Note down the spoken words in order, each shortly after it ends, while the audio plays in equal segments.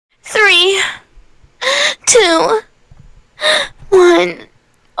2, 1,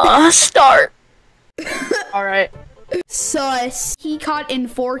 start. Alright. Sus. He caught in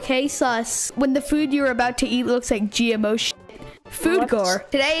 4K sus. When the food you're about to eat looks like GMO shit. Food gore.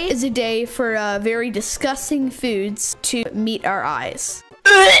 Today is a day for very disgusting foods to meet our eyes.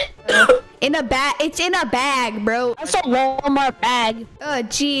 In a bag. It's in a bag, bro. That's a Walmart bag. Oh,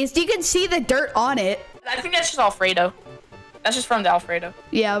 jeez. You can see the dirt on it. I think that's just Alfredo. That's just from the Alfredo.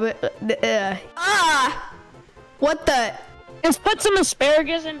 Yeah, but what the? Just put some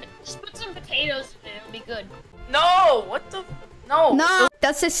asparagus and just put some potatoes in it. It'll be good. No, what the? No. No,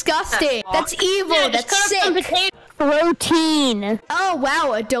 that's disgusting. That's evil. Yeah, That's just cut up some sick. potato. Protein. Oh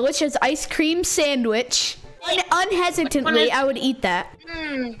wow, a delicious ice cream sandwich. Unhesitantly, I would eat that.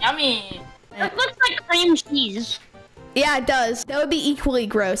 Yummy. It looks like cream cheese. Yeah, it does. That would be equally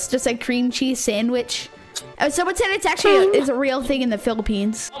gross. Just a cream cheese sandwich. Someone said it's actually is a real thing in the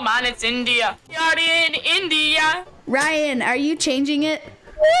Philippines. Oh man, it's India. You're in India. Ryan, are you changing it?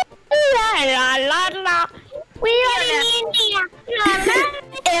 La la la. We are in India. La, la.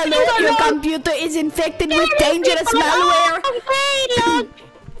 Hello, your computer is infected with dangerous malware. Hey, look.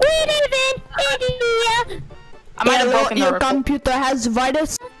 We live in India. I might have Hello, broken the your record. computer has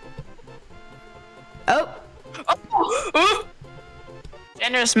virus. Oh.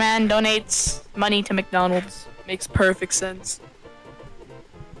 Generous man donates money to McDonald's. Makes perfect sense.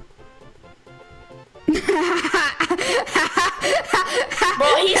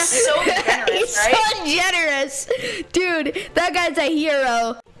 Bro, he's so generous, He's right? so generous. Dude, that guy's a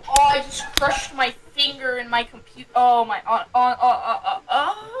hero. Oh, I just crushed my finger in my computer. Oh my. How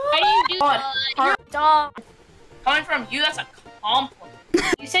do you do that? Dog. Coming from you, that's a compliment.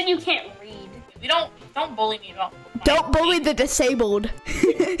 You said you can't read. We don't bully me at all. Don't bully the disabled.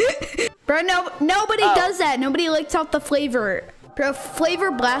 Bro, nobody does that. Nobody licks out the flavor. Bro,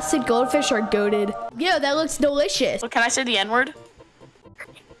 flavor blasted goldfish are goated. Yo, that looks delicious. So can I say the N-word?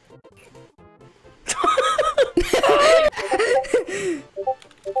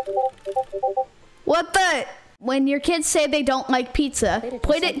 What the? When your kids say they don't like pizza,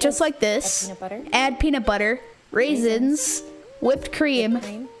 plate it just like this. Add peanut butter, raisins, whipped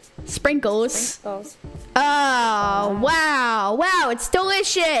cream, sprinkles. Oh, wow. Wow, it's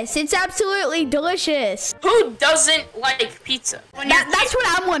delicious. It's absolutely delicious. Who doesn't like pizza? That's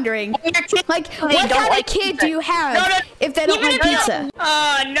what I'm wondering. When your kid- Like, they what don't kind like of kid pizza. do you have No, if they don't even like if they pizza?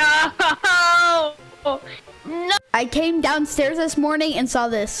 Oh no! No. I came downstairs this morning and saw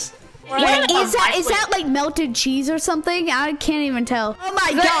this. What Is that like melted cheese or something? I can't even tell. Oh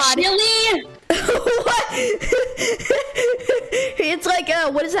my god. Chili? What? It's like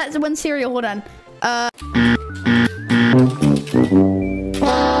what is that one cereal? Hold on. I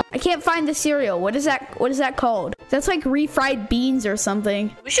can't find the cereal. What is that called? That's like refried beans or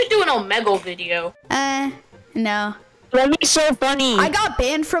something. We should do an Omegle video. No. That'd be so funny. I got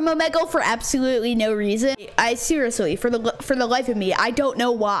banned from Omegle for absolutely no reason. I seriously, for the life of me, I don't know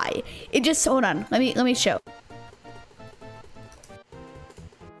why. It just, hold on. Let me show.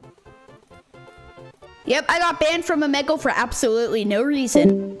 Yep, I got banned from Omegle for absolutely no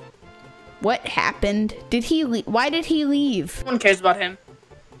reason. What happened? Did he leave? Why did he leave? No one cares about him.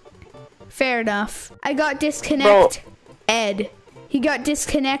 Fair enough. I got disconnect Ed. He got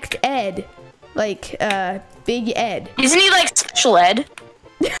disconnect Ed. Like, Big Ed. Isn't he like special ed?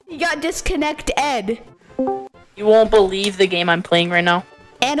 He got disconnect Ed. You won't believe the game I'm playing right now.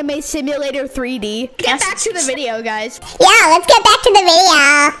 Anime Simulator 3D. Get back to the video, guys. Yeah, let's get back to the video.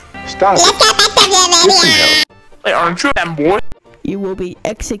 Stop. Let's get back to the video. Wait, aren't you that boy? You will be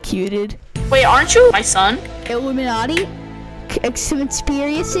executed. Wait, aren't you my son? Illuminati?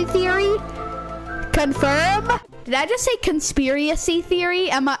 Conspiracy theory? Confirm? Did I just say conspiracy theory?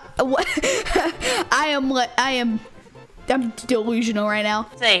 Am I? What? I'm delusional right now.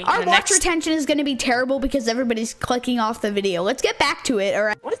 Say, Our the watch next- retention is gonna be terrible because everybody's clicking off the video. Let's get back to it,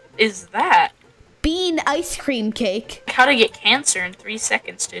 alright? What is that? Bean ice cream cake. How to get cancer in 3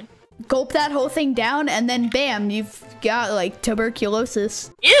 seconds, dude. Gulp that whole thing down and then bam, you've got like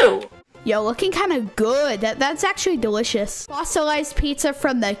tuberculosis. Ew! Yo, looking kind of good. That's actually delicious. Fossilized pizza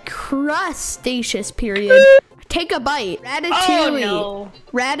from the Cretaceous period. Take a bite. Ratatouille. Oh, no.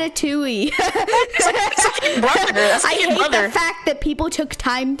 Ratatouille. Brother, that's I like your hate brother. the fact that people took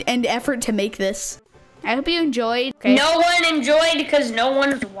time and effort to make this. I hope you enjoyed. Okay. No one enjoyed because no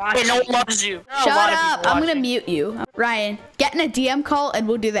one's watching. Wait, no one loves you. There are a Shut lot of up. people I'm gonna watching. mute you. Ryan, get in a DM call and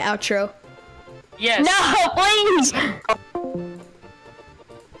we'll do the outro. Yes. No, please.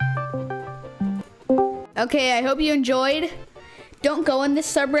 Okay, I hope you enjoyed. Don't go in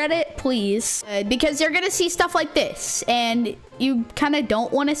this subreddit, please. Because you're gonna see stuff like this. And you kind of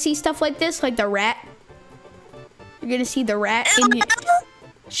don't want to see stuff like this, like the rat You're gonna see the rat in your...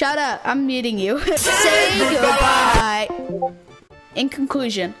 Shut up, I'm muting you. Say goodbye. In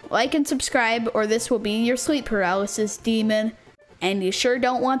conclusion, like and subscribe or this will be your sleep paralysis demon. And you sure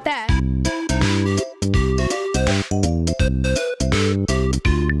don't want that.